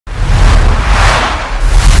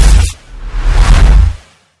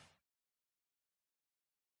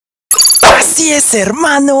Así es,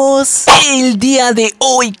 hermanos, el día de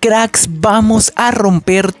hoy, cracks, vamos a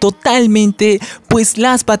romper totalmente pues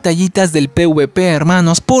las batallitas del PvP,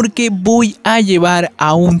 hermanos, porque voy a llevar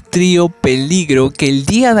a un trío peligro que el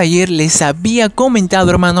día de ayer les había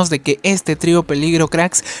comentado, hermanos, de que este trío peligro,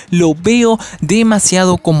 cracks, lo veo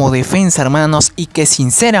demasiado como defensa, hermanos, y que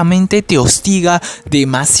sinceramente te hostiga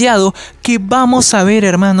demasiado. Que vamos a ver,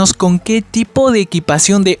 hermanos, con qué tipo de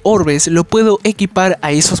equipación de Orbes lo puedo equipar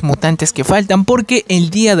a esos mutantes que faltan, porque el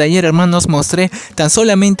día de ayer, hermanos, mostré tan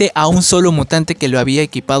solamente a un solo mutante que lo había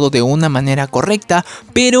equipado de una manera correcta,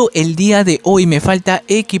 pero el día de hoy me falta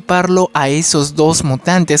equiparlo a esos dos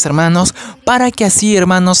mutantes, hermanos, para que así,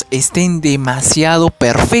 hermanos, estén demasiado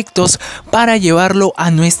perfectos para llevarlo a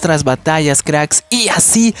nuestras batallas, cracks, y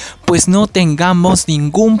así pues no tengamos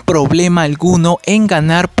ningún problema alguno en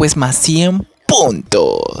ganar pues más 100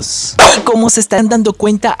 puntos. Y como se están dando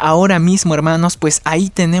cuenta ahora mismo, hermanos, pues ahí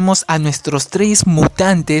tenemos a nuestros tres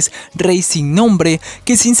mutantes rey sin nombre,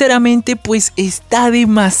 que sinceramente pues está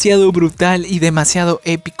demasiado brutal y demasiado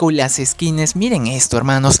épico las skins. Miren esto,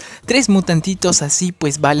 hermanos, tres mutantitos así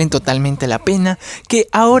pues valen totalmente la pena, que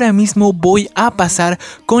ahora mismo voy a pasar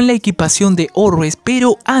con la equipación de Orbes,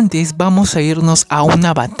 pero antes vamos a irnos a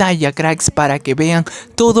una batalla, cracks, para que vean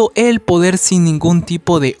todo el poder sin ningún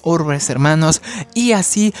tipo de Orbes, hermanos. Y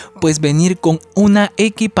así pues venir con una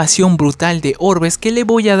equipación brutal de Orbes que le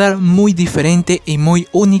voy a dar muy diferente y muy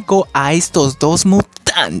único a estos dos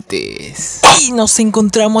mutantes. Y nos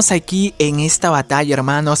encontramos aquí en esta batalla,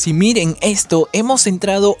 hermanos, y miren esto, hemos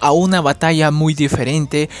entrado a una batalla muy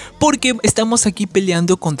diferente porque estamos aquí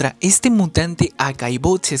peleando contra este mutante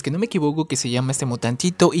Akaibot, si es que no me equivoco, que se llama este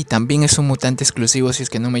mutantito, y también es un mutante exclusivo si es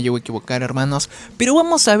que no me llevo a equivocar, hermanos. Pero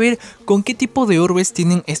vamos a ver con qué tipo de Orbes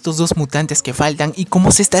tienen estos dos mutantes que faltan, y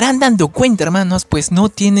como se estarán dando cuenta, hermanos, pues no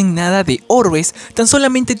tienen nada de Orbes, tan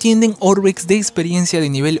solamente tienen Orbes de experiencia de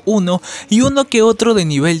nivel 1 y uno que otro de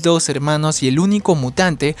nivel 2, hermanos, y el único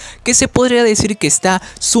mutante que se podría decir que está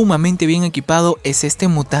sumamente bien equipado es este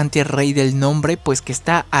mutante rey del nombre, pues que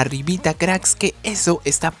está arribita, cracks, que eso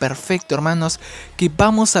está perfecto, hermanos, que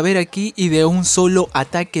vamos a ver aquí, y de un solo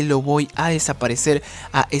ataque lo voy a desaparecer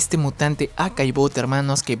a este mutante Akaibot,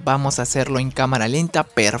 hermanos, que vamos a hacerlo en cámara lenta,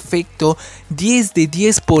 perfecto, 10 de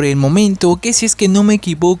 10 por el momento, que si es que no me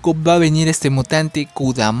equivoco va a venir este mutante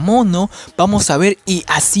Kudamono, vamos a ver, y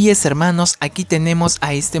así es, hermanos, aquí tenemos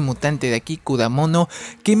a este mutante de aquí, Kudamono,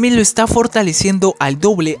 que me lo está fortaleciendo al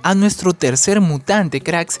doble a nuestro tercer mutante,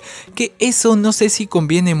 cracks, que eso no sé si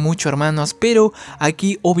conviene mucho, hermanos, pero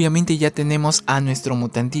aquí obviamente ya tenemos a nuestro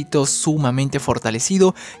mutantito sumamente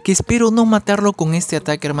fortalecido, que espero no matarlo con este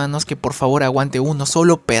ataque, hermanos, que por favor aguante uno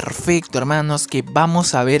solo, perfecto, hermanos, que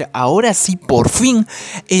vamos a ver ahora sí por fin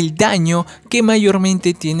el daño que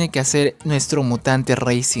mayormente tiene que hacer nuestro mutante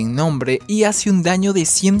rey sin nombre, y hace un daño de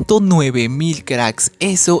 109.000, cracks,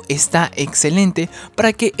 eso está excelente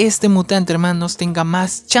para que este mutante, hermanos, tenga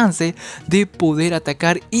más chance de poder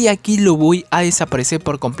atacar, y aquí lo voy a desaparecer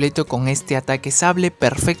por completo con este ataque sable,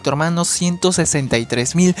 perfecto, hermanos,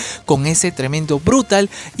 163.000 con ese tremendo brutal,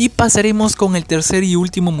 y pasaremos con el tercer y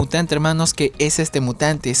último mutante, hermanos, que es este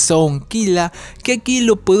mutante Sonkilla, que aquí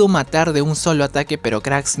lo puedo matar de un solo ataque, pero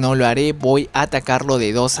cracks no lo haré, voy a atacarlo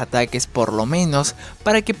de 2 ataques por lo menos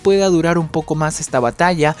para que pueda durar un poco más esta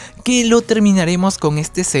batalla, que lo terminaremos con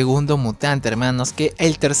este segundo mutante, hermanos, que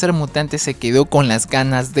el tercer mutante se quedó con las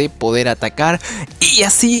ganas de poder atacar, y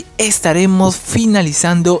así estaremos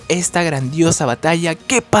finalizando esta grandiosa batalla,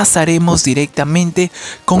 que pasaremos directamente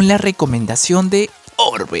con la recomendación de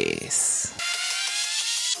Orbes.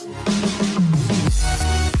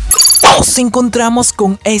 Nos encontramos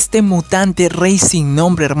con este mutante rey sin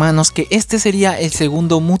nombre, hermanos, que este sería el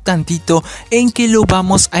segundo mutantito en que lo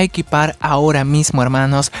vamos a equipar ahora mismo,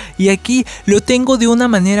 hermanos, y aquí lo tengo de una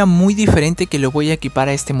manera muy diferente que lo voy a equipar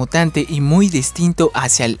a este mutante, y muy distinto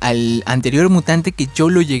hacia al anterior mutante que yo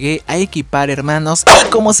lo llegué a equipar, hermanos, y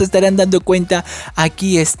como se estarán dando cuenta,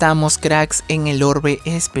 aquí estamos, cracks, en el orbe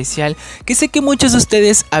especial, que sé que muchos de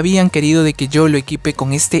ustedes habían querido de que yo lo equipe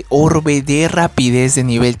con este orbe de rapidez de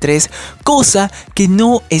nivel 3, cosa que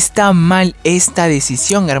no está mal esta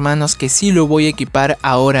decisión, hermanos, que sí lo voy a equipar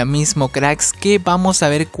ahora mismo, cracks, que vamos a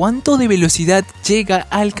ver cuánto de velocidad llega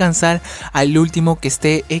a alcanzar al último que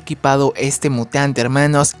esté equipado este mutante,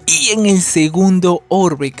 hermanos. Y en el segundo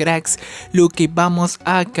orbe, cracks, lo que vamos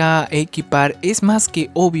acá a equipar es más que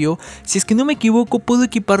obvio, si es que no me equivoco puedo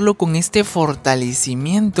equiparlo con este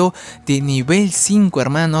fortalecimiento de nivel 5,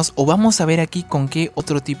 hermanos, o vamos a ver aquí con qué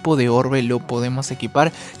otro tipo de orbe lo podemos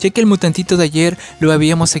equipar, ya que el mutantito de ayer lo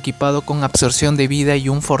habíamos equipado con absorción de vida y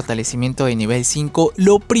un fortalecimiento de nivel 5.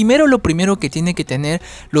 Lo primero que tiene que tener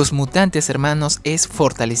los mutantes, hermanos, es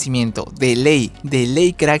fortalecimiento. De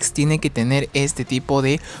ley cracks, tiene que tener este tipo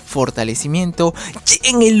de fortalecimiento. Y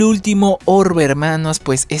en el último orbe, hermanos,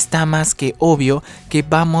 pues está más que obvio que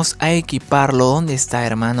vamos a equiparlo. ¿Dónde está,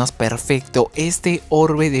 hermanos? Perfecto, este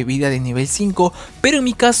orbe de vida de nivel 5, pero en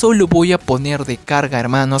mi caso lo voy a poner de carga,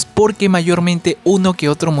 hermanos, porque mayormente uno que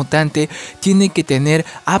otro mutante tiene que tener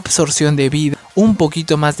absorción de vida, un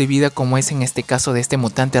poquito más de vida, como es en este caso de este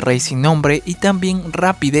mutante rey sin nombre, y también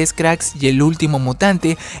rapidez, cracks. Y el último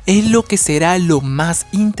mutante es lo que será lo más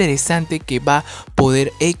interesante que va a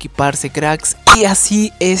poder equiparse, cracks, y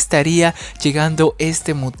así estaría llegando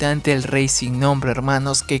este mutante, el rey sin nombre,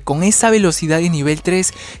 hermanos, que con esa velocidad de nivel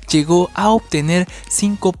 3 llegó a obtener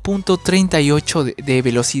 5.38 de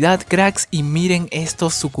velocidad, cracks. Y miren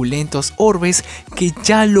estos suculentos orbes que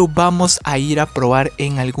ya lo vamos a ir a probar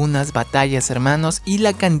en algunas batallas, hermanos, y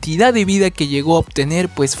la cantidad de vida que llegó a obtener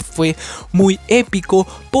pues fue muy épico,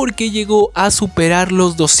 porque llegó a superar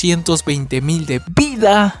los 220.000 de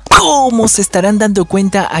vida. Como se estarán dando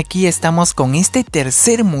cuenta, aquí estamos con este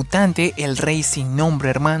tercer mutante, el rey sin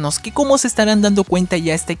nombre, hermanos, que como se estarán dando cuenta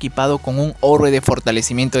ya está equipado con un orbe de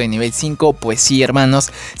fortalecimiento de nivel 5. Pues sí,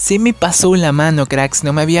 hermanos, se me pasó la mano, cracks,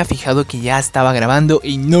 no me había fijado que ya estaba grabando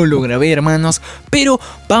y no lo grabé, hermanos, pero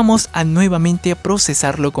vamos a nuevamente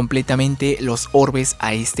procesarlo completamente los orbes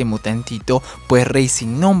a este mutantito, pues rey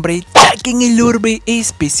sin nombre, ya que en el orbe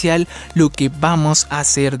especial lo que vamos a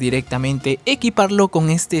hacer directamente equiparlo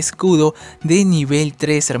con este escudo de nivel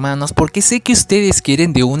 3, hermanos, porque sé que ustedes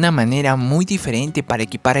quieren de una manera muy diferente para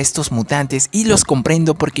equipar a estos mutantes, y los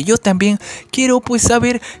comprendo, porque yo también quiero pues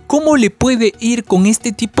saber cómo le puede ir con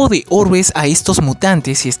este tipo de orbes a estos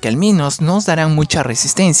mutantes, si es que al menos nos darán mucha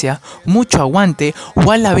resistencia, mucho aguante,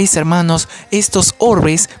 o a la vez, hermanos, estos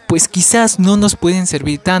orbes pues quizás no nos pueden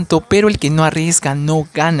servir tanto, pero el que no arriesga no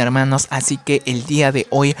gana, hermanos. Así que el día de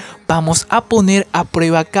hoy vamos a poner a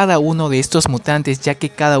prueba cada uno de estos mutantes, ya que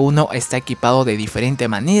cada uno está equipado de diferente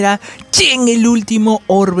manera. Y en el último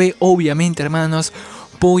orbe, obviamente, hermanos,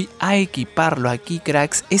 voy a equiparlo aquí,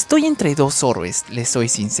 cracks. Estoy entre dos orbes, les soy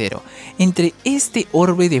sincero. Entre este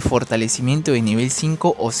orbe de fortalecimiento de nivel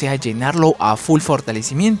 5, o sea, llenarlo a full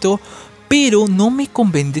fortalecimiento, pero no me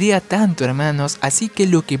convendría tanto, hermanos, así que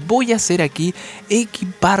lo que voy a hacer aquí,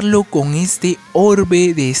 equiparlo con este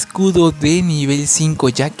orbe de escudo de nivel 5,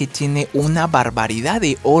 ya que tiene una barbaridad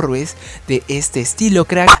de orbes de este estilo,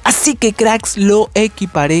 cracks. Así que, cracks, lo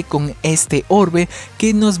equiparé con este orbe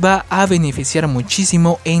que nos va a beneficiar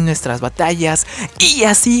muchísimo en nuestras batallas, y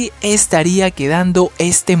así estaría quedando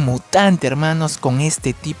este mutante, hermanos, con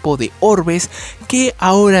este tipo de orbes, que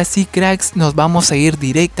ahora sí, cracks, nos vamos a ir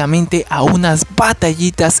directamente a unas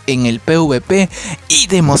batallitas en el PvP y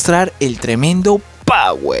demostrar el tremendo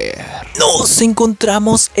power. Nos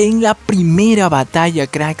encontramos en la primera batalla,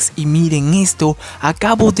 cracks, y miren esto,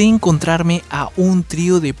 acabo de encontrarme a un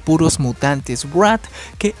trío de puros mutantes Rat,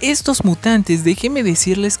 que estos mutantes, déjenme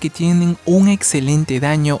decirles que tienen un excelente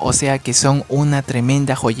daño, o sea que son una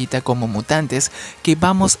tremenda joyita como mutantes, que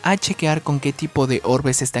vamos a chequear con qué tipo de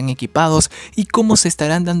orbes están equipados, y como se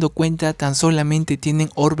estarán dando cuenta, tan solamente tienen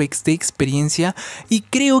orbes de experiencia, y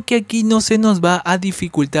creo que aquí no se nos va a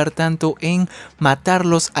dificultar tanto en matarlos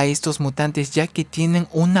a estos mutantes, ya que tienen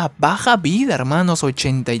una baja vida, hermanos,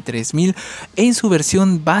 83.000 en su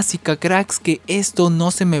versión básica, cracks, que esto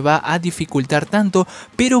no se me va a dificultar tanto,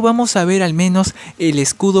 pero vamos a ver al menos el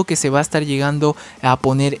escudo que se va a estar llegando a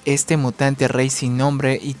poner este mutante rey sin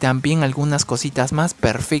nombre, y también algunas cositas más.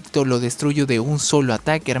 Perfecto, lo destruyo de un solo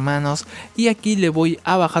ataque, hermanos, y aquí le voy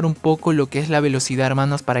a bajar un poco lo que es la velocidad,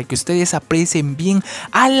 hermanos, para que ustedes aprecien bien.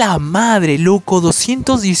 A la madre, loco,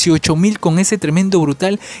 218.000 con ese tremendo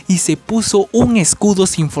brutal, y se puso un escudo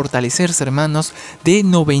sin fortalecerse, hermanos, de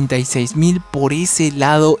 96.000. Por ese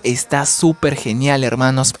lado está súper genial,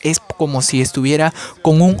 hermanos. Es como si estuviera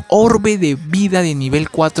con un orbe de vida de nivel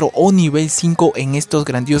 4 o nivel 5 en estos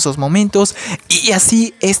grandiosos momentos, y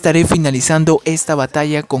así estaré finalizando esta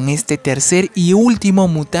batalla con este tercer y último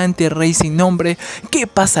mutante rey sin nombre, que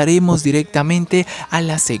pasaremos directamente a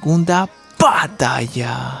la segunda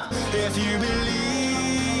batalla.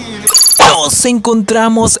 Nos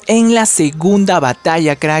encontramos en la segunda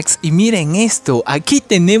batalla, cracks, y miren esto, aquí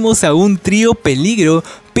tenemos a un trío peligro,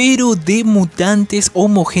 pero de mutantes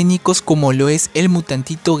homogénicos como lo es el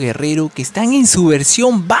mutantito guerrero, que están en su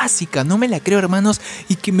versión básica. No me la creo, hermanos,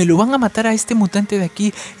 y que me lo van a matar a este mutante de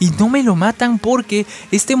aquí, y no me lo matan porque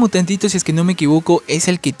este mutantito, si es que no me equivoco, es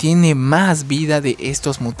el que tiene más vida de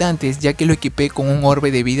estos mutantes, ya que lo equipé con un orbe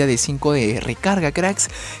de vida de 5 de recarga, cracks.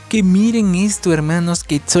 Que miren esto, hermanos,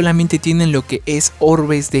 que solamente tienen lo que es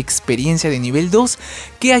orbes de experiencia de nivel 2,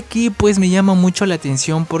 que aquí pues me llama mucho la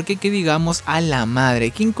atención porque, que digamos, a la madre,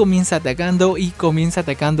 ¿quién comienza atacando? Y comienza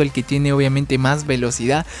atacando el que tiene obviamente más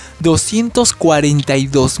velocidad.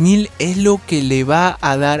 242.000 es lo que le va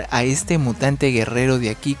a dar a este mutante guerrero de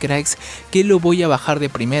aquí, cracks, que lo voy a bajar de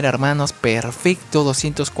primera, hermanos. Perfecto,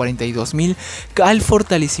 242.000 al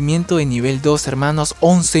fortalecimiento de nivel 2, hermanos.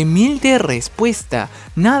 11.000 de respuesta,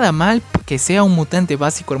 nada mal que sea un mutante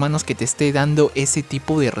básico, hermanos, que te esté dando ese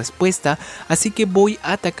tipo de respuesta. Así que voy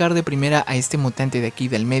a atacar de primera a este mutante de aquí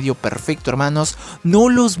del medio. Perfecto, hermanos, no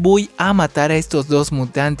los voy a matar a estos dos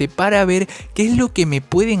mutantes para ver qué es lo que me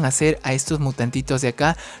pueden hacer a estos mutantitos de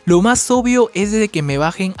acá. Lo más obvio es de que me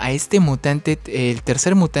bajen a este mutante, el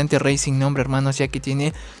tercer mutante rey sin nombre, hermanos, ya que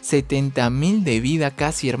tiene 70.000 de vida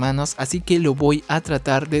casi, hermanos. Así que lo voy a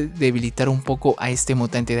tratar de debilitar un poco a este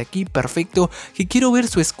mutante de aquí. Perfecto, que quiero ver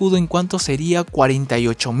su escudo en cuanto sería.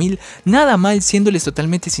 48.000, nada mal, siéndoles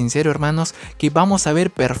totalmente sincero, hermanos, que vamos a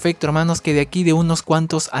ver. Perfecto, hermanos, que de aquí de unos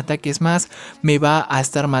cuantos ataques más me va a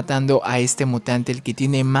estar matando a este mutante, el que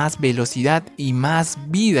tiene más velocidad y más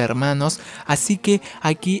vida, hermanos. Así que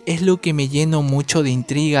aquí es lo que me lleno mucho de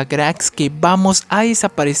intriga, cracks, que vamos a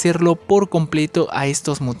desaparecerlo por completo a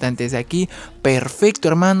estos mutantes de aquí. Perfecto,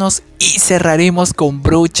 hermanos, y cerraremos con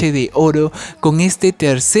broche de oro con este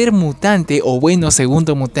tercer mutante, o bueno,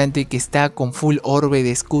 segundo mutante, que está con full orbe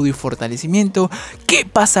de escudo y fortalecimiento, que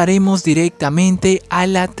pasaremos directamente a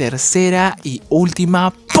la tercera y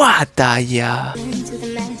última batalla.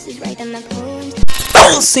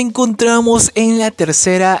 Nos encontramos en la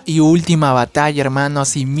tercera y última batalla,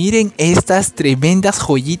 hermanos, y miren estas tremendas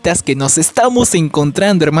joyitas que nos estamos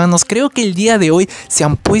encontrando, hermanos. Creo que el día de hoy se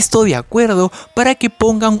han puesto de acuerdo para que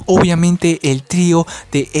pongan obviamente el trío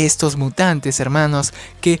de estos mutantes, hermanos,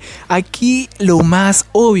 que aquí lo más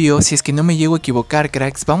obvio, si es que no me llego a equivocar,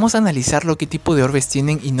 cracks, vamos a analizar lo que tipo de orbes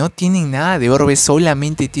tienen, y no tienen nada de orbes,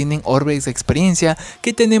 solamente tienen orbes de experiencia,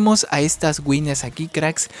 que tenemos a estas winners aquí,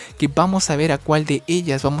 cracks, que vamos a ver a cuál de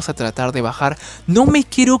ellas vamos a tratar de bajar. No me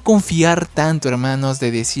quiero confiar tanto, hermanos,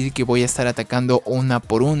 de decir que voy a estar atacando una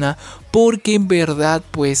por una, porque en verdad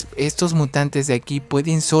pues estos mutantes de aquí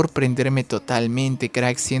pueden sorprenderme totalmente,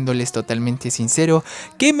 cracks, siéndoles totalmente sincero,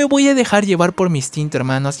 que me voy a dejar llevar por mi instinto,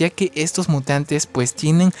 hermanos, ya que estos mutantes pues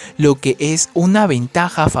tienen lo que es una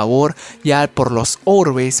ventaja a favor, ya por los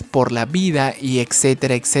orbes, por la vida y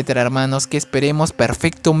etcétera, etcétera, hermanos, que esperemos.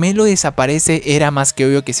 Perfecto, me lo desaparece, era más que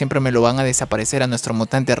obvio que siempre me lo van a desaparecer a nuestro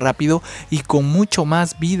mutante rápido y con mucho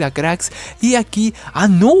más vida, cracks. Y aquí,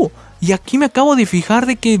 no, y aquí me acabo de fijar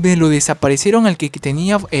de que me lo desaparecieron al que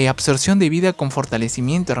tenía absorción de vida con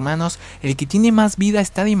fortalecimiento, hermanos. El que tiene más vida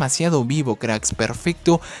está demasiado vivo, cracks.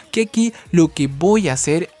 Perfecto, que aquí lo que voy a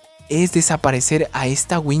hacer es desaparecer a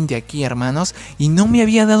esta win de aquí, hermanos, y no me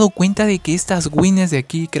había dado cuenta de que estas wins de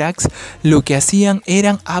aquí, cracks, lo que hacían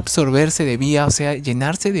eran absorberse de vida, o sea,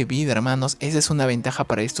 llenarse de vida, hermanos. Esa es una ventaja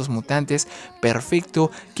para estos mutantes.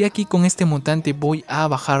 Perfecto, que aquí con este mutante voy a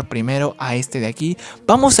bajar primero a este de aquí.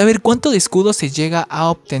 Vamos a ver cuánto de escudo se llega a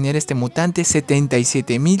obtener este mutante.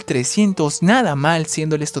 77.300, nada mal,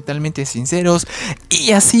 siéndoles totalmente sinceros,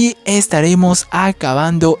 y así estaremos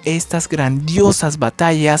acabando estas grandiosas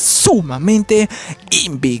batallas sumamente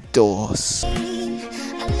invictos.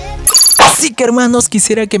 Así que, hermanos,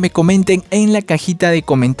 quisiera que me comenten en la cajita de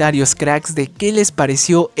comentarios, cracks, de qué les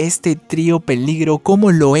pareció este trío peligro,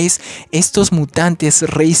 cómo lo es estos mutantes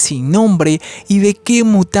rey sin nombre, y de qué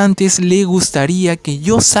mutantes le gustaría que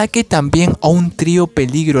yo saque también a un trío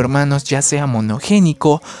peligro, hermanos, ya sea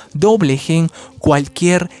monogénico, doble gen,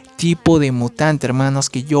 cualquier tipo de mutante,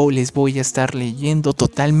 hermanos, que yo les voy a estar leyendo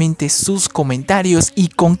totalmente sus comentarios, y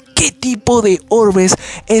con qué tipo de orbes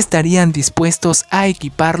estarían dispuestos a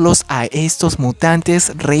equiparlos a estos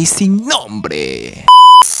mutantes rey sin nombre.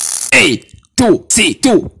 ¡Hey! Tú, sí,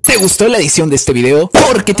 tú, ¿te gustó la edición de este video?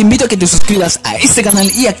 Porque te invito a que te suscribas a este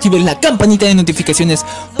canal y actives la campanita de notificaciones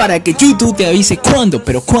para que YouTube te avise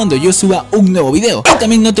cuando yo suba un nuevo video. Y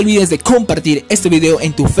también no te olvides de compartir este video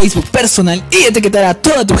en tu Facebook personal y etiquetar a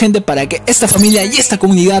toda tu gente para que esta familia y esta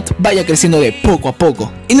comunidad vaya creciendo de poco a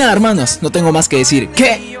poco. Y nada, hermanos, no tengo más que decir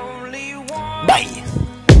que... bye.